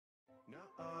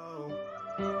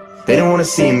They don't wanna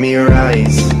see me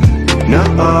rise,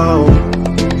 no.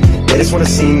 They just wanna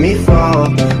see me fall.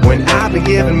 When I've been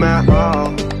giving my all,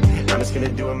 I'm just gonna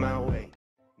do it my way.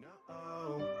 No,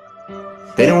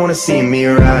 they don't wanna see me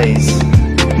rise,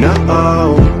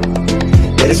 no.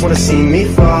 They just wanna see me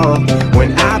fall.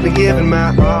 When I've been giving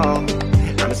my all,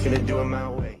 I'm just gonna do it my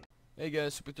way. Hey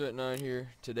guys, Super Threat 9 here.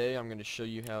 Today I'm going to show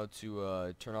you how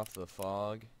to turn off the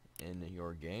fog in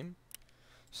your game.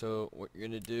 So what you're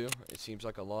going to do, it seems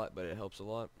like a lot, but it helps a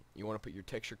lot. You want to put your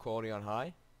texture quality on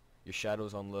high, your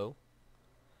shadows on low.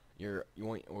 You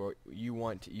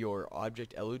want your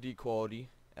object LOD quality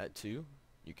at 2.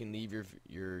 You can leave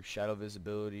your shadow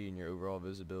visibility and your overall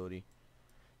visibility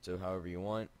so however you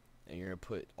want. And you're going to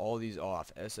put all these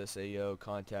off: SSAO,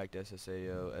 contact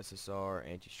SSAO,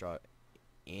 SSR,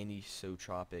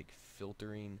 anisotropic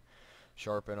filtering,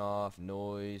 sharpen off,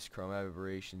 noise, chroma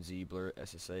aberration, Z blur,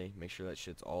 SSA. Make sure that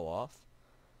shit's all off.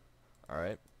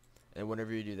 Alright, and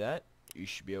whenever you do that, you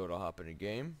should be able to hop in a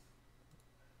game.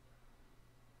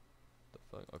 The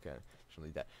fuck? Okay, just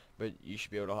leave that. But you should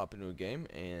be able to hop into a game,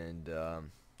 and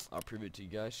I'll prove it to you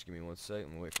guys. Just give me 1 second. I'm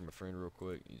gonna wait for my friend real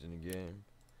quick. He's in the game,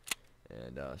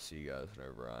 and see you guys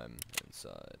whenever I'm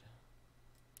inside.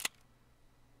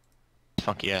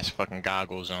 Funky ass fucking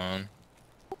goggles on.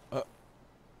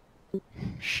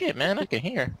 Shit, man, I can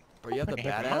hear. Bro, you have the I can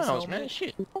hear for badass miles, helmet? man.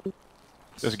 Shit.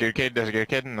 There's a good kid. There's a good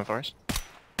kid in the forest.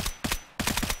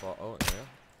 Oh, yeah.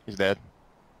 He's dead.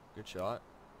 Good shot.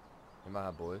 You might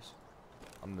have boys.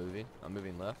 I'm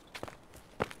moving left.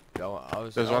 Go.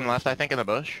 There's one left, I think, in the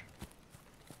bush.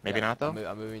 Maybe yeah, not though.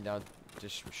 I'm moving down.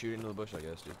 Just shoot into the bush, I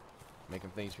guess, dude. Make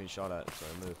him think he's being shot at, so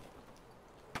I move.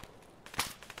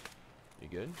 You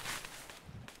good?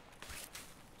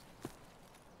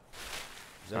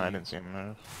 No, I didn't see him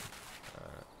move.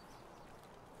 Alright.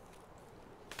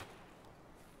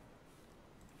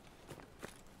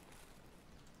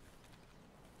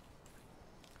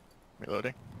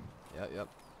 Reloading. Yep.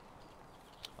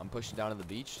 I'm pushing down to the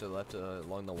beach to the left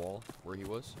along the wall where he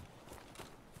was.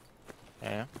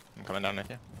 Yeah, I'm coming down with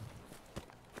you.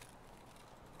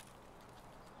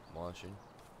 I'm watching.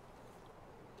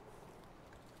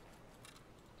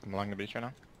 I'm along the beach right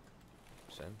now.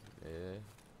 Same. Yeah.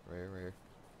 Right here.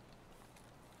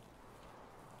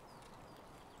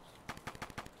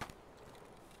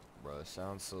 Bro, it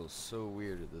sounds so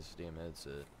weird with this damn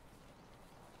headset.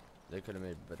 They could have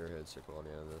made better headset quality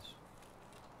out of this.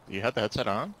 You had the headset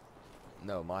on?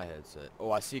 No, my headset.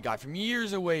 Oh, I see a guy from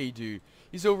years away, dude.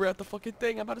 He's over at the fucking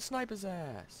thing. I'm about to snipe his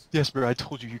ass. Yes, bro. I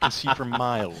told you you can see for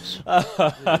miles. Dude,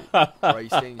 bro,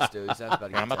 he's staying still. His ass about to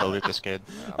get I'm about to loot this kid.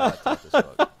 I'm about to tap this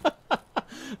fuck.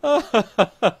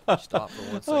 Stop for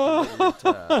 1 second. You're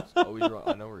tapped. Oh, he's running.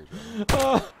 I know where he's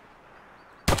running.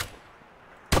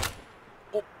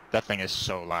 That thing is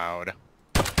so loud.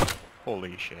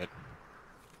 Holy shit.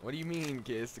 What do you mean,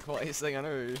 kid? It's the quietest thing I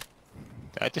know. Did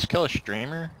I just kill a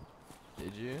streamer?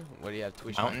 Did you? What do you have?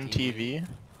 Twitch Mountain TV?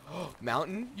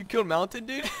 Mountain? You killed Mountain,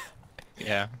 dude?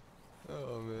 Yeah.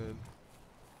 Oh, man.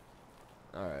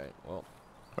 Alright, well.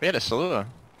 We had a Salua.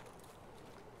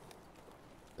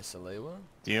 A Salewa?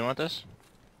 Do you want this?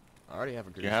 I already have a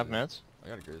grizzly. Do you have meds? I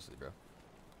got a grizzly, bro.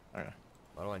 Okay.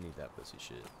 Why do I need that pussy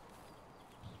shit?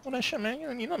 Well, that shit, man. You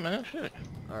don't need no man. Shit.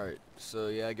 Alright, so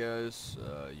yeah, guys,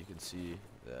 you can see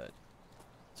that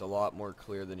it's a lot more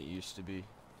clear than it used to be.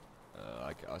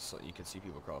 You can see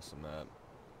people across the map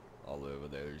all over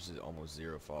there. There's almost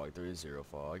zero fog. There is zero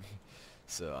fog.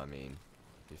 So, I mean,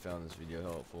 if you found this video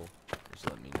helpful, just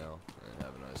let me know, and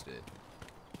have a nice day.